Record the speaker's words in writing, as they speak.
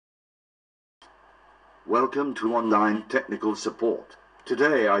Welcome to online technical support.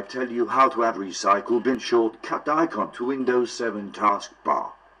 Today I tell you how to add RecycleBin shortcut icon to Windows 7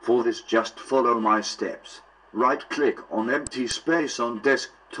 taskbar. For this, just follow my steps. Right-click on empty space on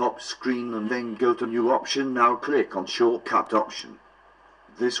desktop screen and then go to New option. Now click on Shortcut option.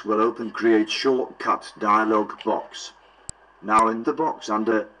 This will open Create Shortcut dialog box. Now in the box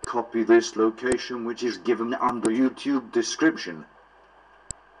under, copy this location which is given under YouTube description.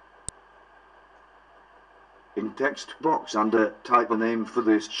 In text box under, type a name for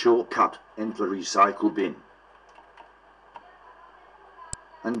this shortcut, enter RecycleBin.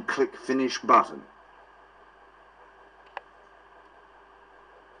 And click Finish button.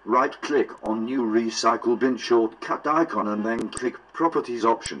 Right-click on New RecycleBin shortcut icon and then click Properties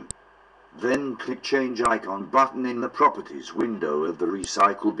option. Then click Change Icon button in the Properties window of the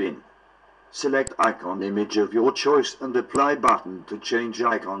RecycleBin. Select icon image of your choice and Apply button to change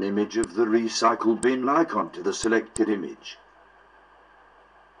icon image of the RecycleBin icon to the selected image.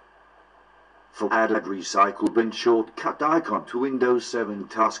 For add RecycleBin shortcut icon to Windows 7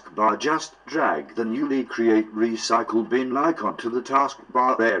 taskbar, just drag the newly created RecycleBin icon to the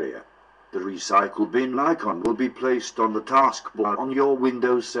taskbar area. The RecycleBin icon will be placed on the taskbar on your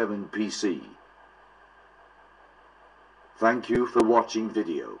Windows 7 PC. Thank you for watching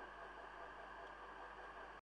video.